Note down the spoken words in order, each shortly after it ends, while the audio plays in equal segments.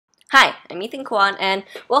Hi, I'm Ethan Kwan, and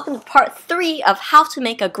welcome to part 3 of how to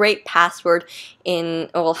make a great password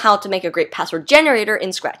how to make a great password generator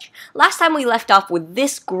in Scratch. Last time we left off with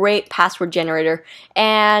this great password generator,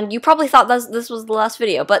 and you probably thought this was the last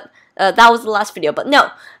video, but that was the last video, but no.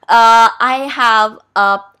 I have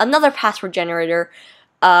another password generator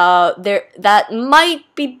that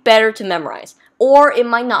might be better to memorize, or it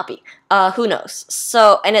might not be. Who knows?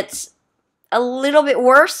 And it's a little bit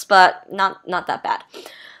worse, but not that bad.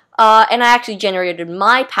 And I actually generated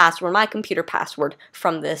my password, my computer password,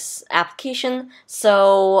 from this application.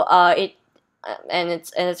 So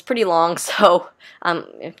it's pretty long. So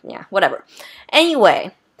yeah, whatever.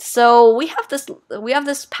 Anyway, so we have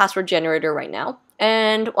this password generator right now,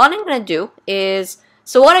 and what I'm gonna do is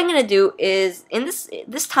in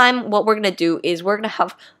this time, what we're gonna do is we're gonna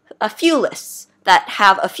have a few lists that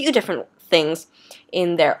have a few different things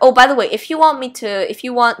in there. Oh, by the way, if you want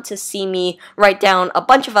to see me write down a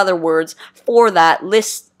bunch of other words for that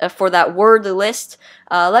list, for that word list,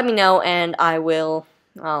 let me know, and I will.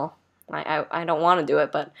 Well, I don't want to do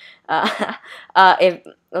it, but then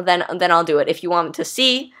I'll do it. If you want to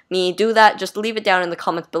see me do that, just leave it down in the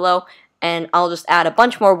comments below, and I'll just add a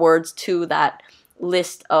bunch more words to that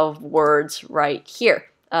list of words right here.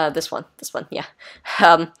 This one, yeah.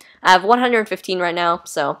 I have 115 right now,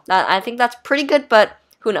 so I think that's pretty good, but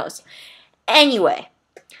who knows. Anyway,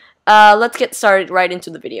 let's get started right into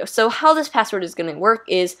the video. So how this password is going to work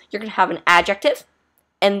is you're going to have an adjective,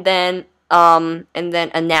 and then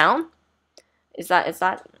a noun. Is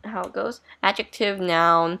that how it goes? Adjective,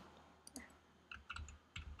 noun,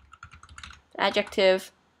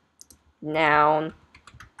 adjective, noun.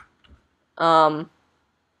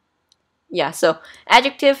 Yeah, so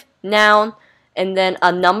adjective, noun, and then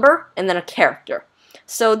a number, and then a character.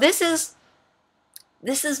 So this is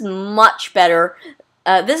much better.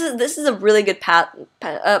 This is a really good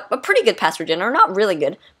a pretty good password generator. Not really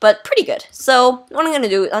good, but pretty good. So what I'm gonna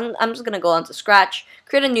do, I'm just gonna go onto Scratch,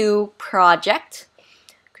 create a new project.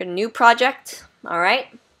 All right,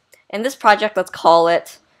 and this project, let's call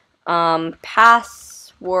it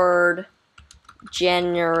password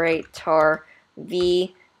generator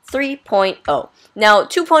v 3.0. Now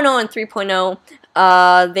 2.0 and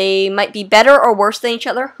 3.0, they might be better or worse than each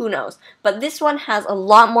other, who knows, but this one has a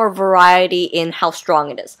lot more variety in how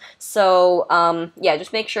strong it is. So yeah,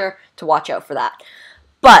 just make sure to watch out for that.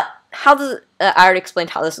 But how does I already explained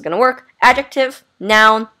how this is going to work. Adjective,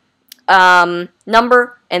 noun,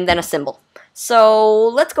 number, and then a symbol. So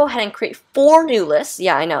let's go ahead and create 4 new lists.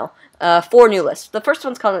 Yeah, I know, 4 new lists. The first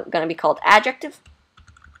one's going to be called adjective.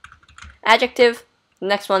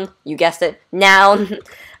 Next one, you guessed it, noun.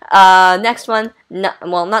 Next one,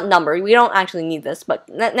 well, not number. We don't actually need this, but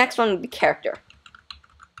next one would be character.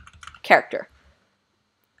 Characters.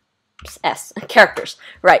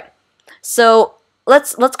 Right. So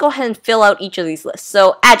let's go ahead and fill out each of these lists.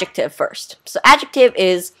 So adjective first. So adjective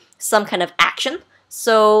is some kind of action.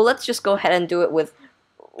 So let's just go ahead and do it with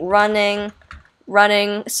running.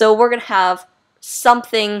 So we're gonna have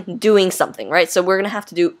something doing something, right? So we're gonna have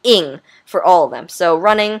to do ing for all of them. So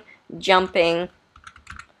running, jumping,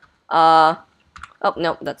 oh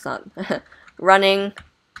no, that's not running,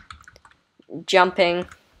 jumping,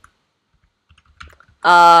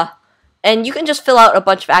 and you can just fill out a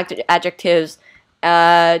bunch of adjectives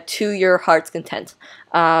to your heart's content.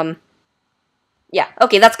 Yeah,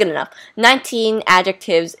 okay, that's good enough. 19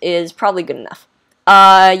 adjectives is probably good enough.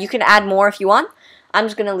 You can add more if you want. I'm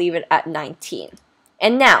just going to leave it at 19.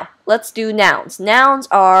 And now, let's do nouns. Nouns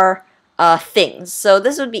are things. So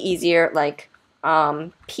this would be easier, like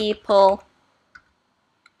people,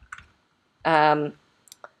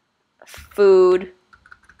 food,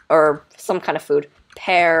 or some kind of food,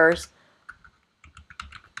 pears,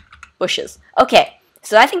 bushes. Okay,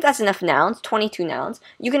 so I think that's enough nouns, 22 nouns.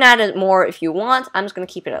 You can add more if you want. I'm just going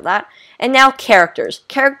to keep it at that. And now characters.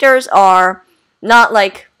 Characters are not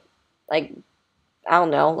like I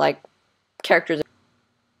don't know, like characters.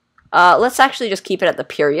 Let's actually just keep it at the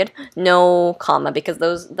period, no comma, because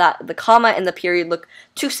the comma and the period look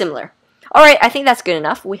too similar. All right, I think that's good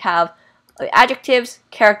enough. We have adjectives,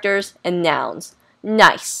 characters, and nouns.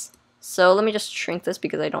 Nice. So let me just shrink this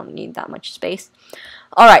because I don't need that much space.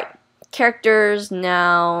 All right, characters,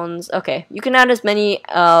 nouns. Okay, you can add as many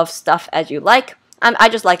of stuff as you like. I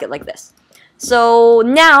just like it like this. So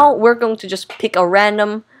now we're going to just pick a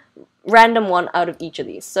random one out of each of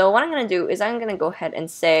these. So what I'm going to do is I'm going to go ahead and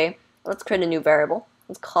say, let's create a new variable.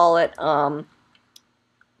 Let's call it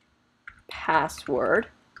password.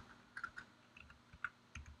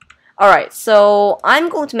 Alright, so I'm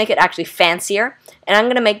going to make it actually fancier, and I'm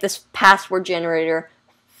going to make this password generator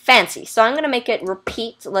fancy. So I'm going to make it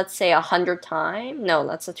repeat, let's say 100 times. No,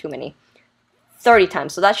 that's not too many. 30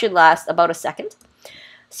 times. So that should last about a second.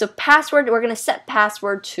 So password, we're going to set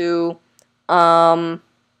password to,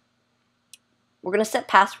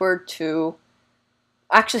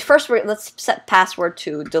 actually first let's set password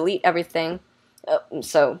to delete everything.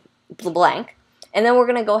 So blank. And then we're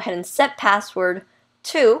going to go ahead and set password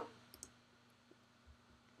to,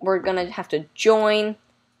 we're going to have to join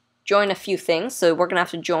a few things. So we're going to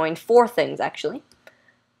have to join 4 things actually.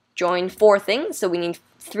 Join 4 things, so we need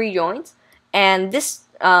 3 joins. And this,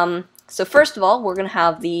 so first of all, we're going to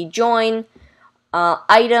have the join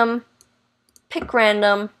item pick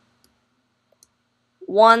random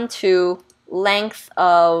 1 to length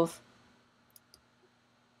of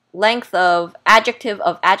adjective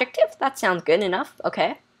of adjective. That sounds good enough.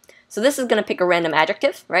 Okay. So this is going to pick a random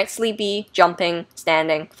adjective, right? Sleepy, jumping,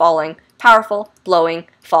 standing, falling, powerful, blowing,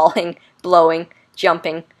 falling, blowing,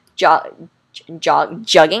 jumping, jogging.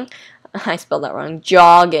 I spelled that wrong.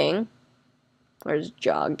 Jogging. Where's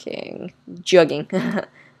jogging? Jugging.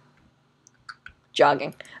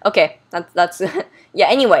 Jogging. Okay, that's yeah,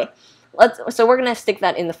 anyway. So we're going to stick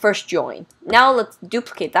that in the first join. Now let's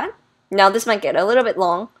duplicate that. Now this might get a little bit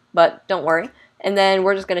long, but don't worry. And then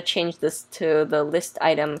we're just going to change this to the list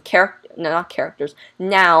item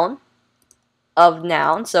noun of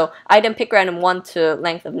noun. So item pick random 1 to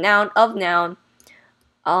length of noun.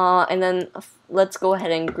 And then let's go ahead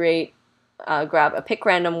and grab a pick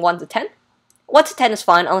random 1 to 10. 1 to 10 is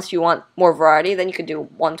fine unless you want more variety. Then you could do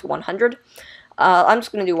 1 to 100. I'm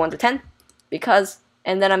just going to do 1 to 10 because,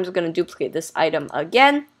 and then I'm just going to duplicate this item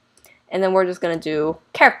again. And then we're just going to do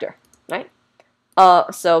character, right?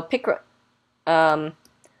 So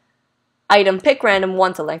item pick random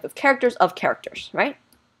 1 to length of characters, right?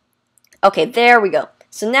 Okay, there we go.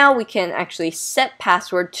 So now we can actually set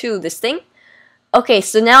password to this thing. Okay,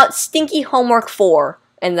 so now it's stinky homework 4,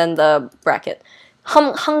 and then the bracket.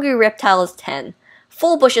 Hungry reptile is 10.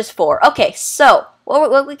 Full bush is 4. Okay, so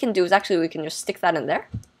what we can do is actually we can just stick that in there.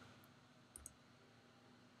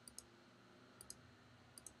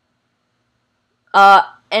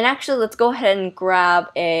 And actually, let's go ahead and grab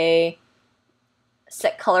a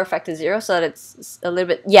set color effect to 0 so that it's a little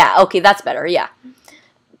bit, yeah, okay, that's better, yeah.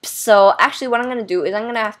 So actually what I'm going to do is I'm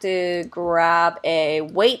going to have to grab a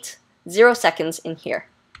wait 0 seconds in here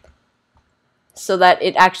so that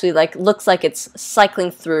it actually looks like it's cycling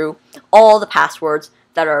through all the passwords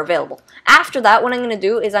that are available. After that, what I'm going to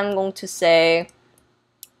do is I'm going to say,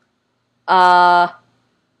 I'm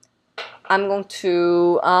going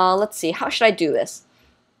to, let's see, how should I do this?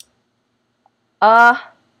 I'm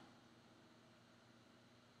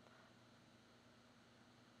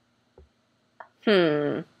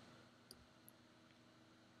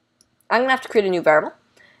going to have to create a new variable,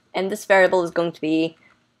 and this variable is going to be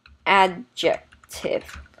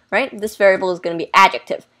adjective, right? This variable is going to be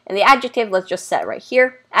adjective, and the adjective, let's just set right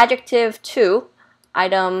here, adjective to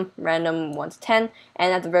item random 1 to 10,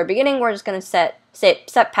 and at the very beginning, we're just going to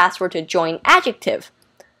set password to join adjective.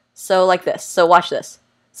 So like this. So watch this.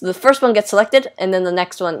 So the first one gets selected, and then the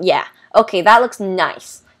next one, yeah. Okay, that looks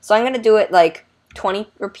nice. So I'm going to do it like 20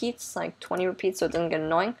 repeats, so it doesn't get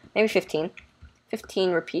annoying. Maybe 15.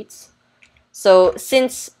 15 repeats. So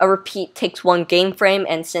since a repeat takes 1 game frame,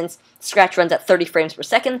 and since Scratch runs at 30 frames per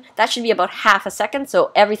second, that should be about half a second,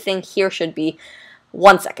 so everything here should be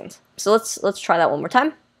 1 second. So let's try that one more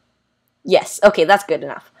time. Yes, okay, that's good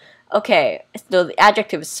enough. Okay, so the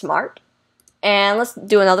adjective is smart. And let's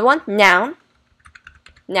do another one. Noun.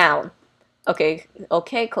 Noun. Okay,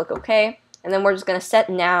 click OK. And then we're just going to set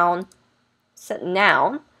noun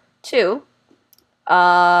to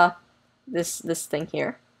this thing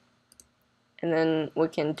here. And then we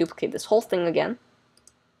can duplicate this whole thing again.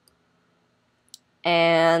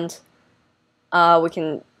 And we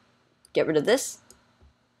can get rid of this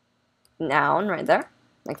noun right there,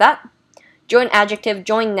 like that. Join adjective,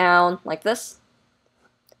 join noun, like this.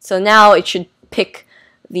 So now it should pick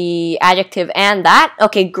the adjective and that.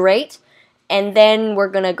 Okay, great. And then we're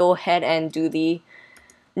going to go ahead and do the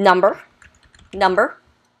number.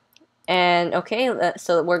 And okay,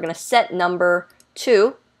 so we're going to set number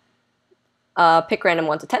to pick random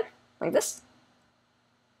 1 to 10, like this.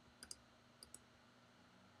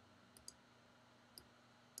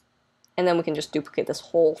 And then we can just duplicate this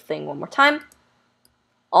whole thing one more time.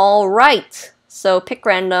 All right, so pick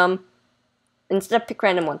random. Instead of pick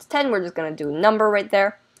random 1 to 10, we're just going to do number right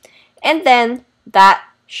there. And then that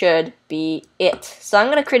should be it. So I'm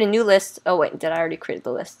going to create a new list. Oh wait, did I already create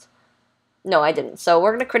the list? No, I didn't. So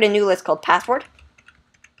we're going to create a new list called password.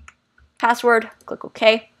 Password, click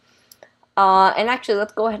OK. And actually,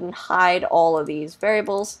 let's go ahead and hide all of these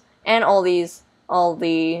variables and all these.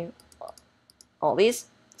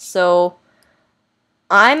 So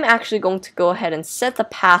I'm actually going to go ahead and set the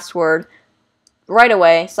password right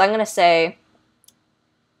away. So I'm going to say,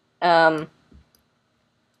 we're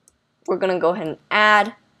going to go ahead and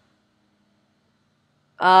add.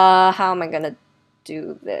 How am I going to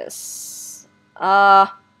do this? We're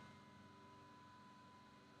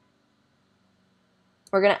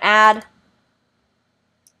going to add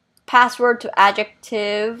password to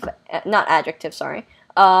adjective, not adjective, sorry.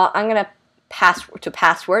 I'm going to password to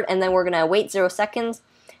password, and then we're going to wait 0 seconds,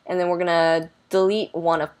 and then we're going to delete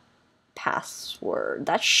one of password.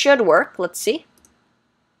 That should work. Let's see.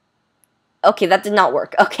 Okay, that did not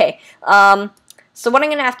work. Okay. So what I'm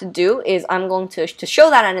going to have to do is I'm going to show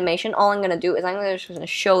that animation, all I'm going to do is I'm just going to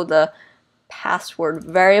show the password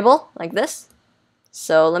variable like this.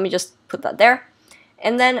 So let me just put that there.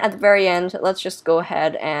 And then at the very end, let's just go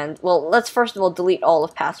ahead and, well, let's first of all delete all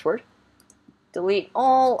of password. Delete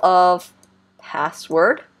all of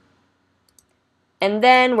password. And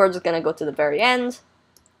then we're just going to go to the very end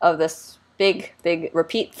of this big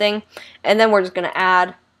repeat thing. And then we're just going to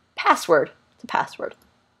add password to password.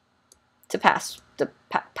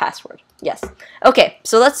 Password. Yes. Okay,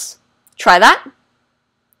 so let's try that.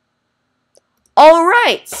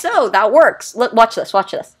 Alright, so that works. Look, watch this,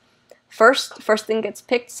 watch this. First thing gets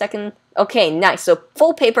picked, second. Okay, nice. So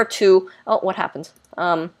full paper 2. Oh, what happened?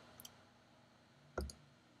 I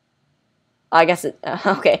guess it.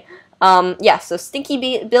 Okay. Yeah. So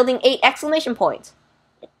Stinky building 8 exclamation points.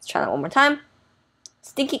 Let's try that one more time.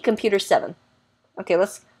 Stinky computer 7. Okay.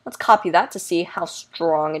 Let's copy that to see how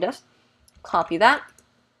strong it is. Copy that.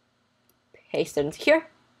 Paste it into here.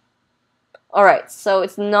 All right. So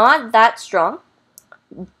it's not that strong,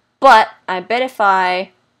 but I bet if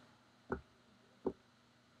I.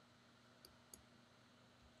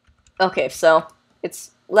 Okay, so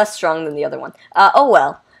it's less strong than the other one. Oh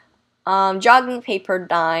well. Jogging paper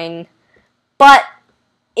 9, but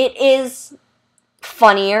it is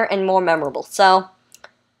funnier and more memorable. So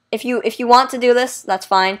if you want to do this, that's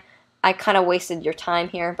fine. I kind of wasted your time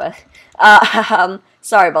here, but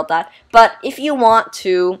sorry about that. But if you want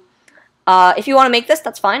to make this,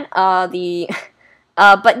 that's fine. But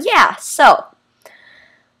yeah, so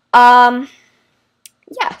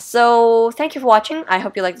yeah, so thank you for watching. I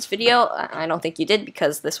hope you liked this video. I don't think you did,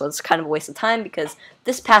 because this was kind of a waste of time, because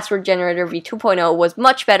this password generator v2.0 was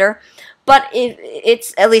much better, but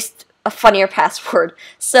it's at least a funnier password.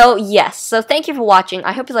 So yes, so thank you for watching.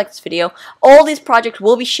 I hope you liked this video. All these projects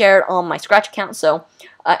will be shared on my Scratch account, so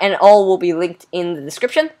and all will be linked in the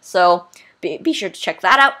description, so be sure to check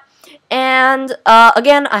that out. And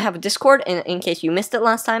again, I have a Discord in case you missed it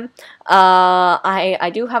last time.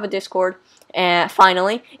 I do have a Discord. And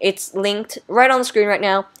finally, it's linked right on the screen right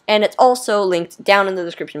now, and it's also linked down in the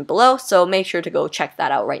description below, so make sure to go check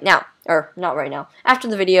that out right now. Or, not right now. After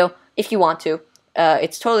the video, if you want to.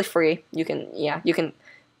 It's totally free. You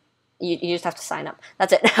just have to sign up.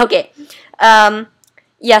 That's it. Okay.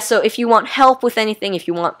 Yeah, so if you want help with anything, if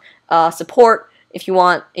you want support,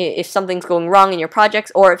 if something's going wrong in your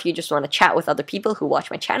projects, or if you just want to chat with other people who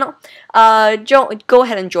watch my channel, go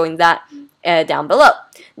ahead and join that down below.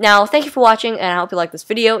 Now, thank you for watching, and I hope you liked this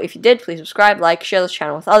video. If you did, please subscribe, like, share this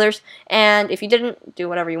channel with others, and if you didn't, do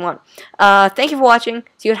whatever you want. Thank you for watching.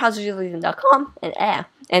 See you at howtodoethan.com,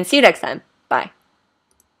 and see you next time.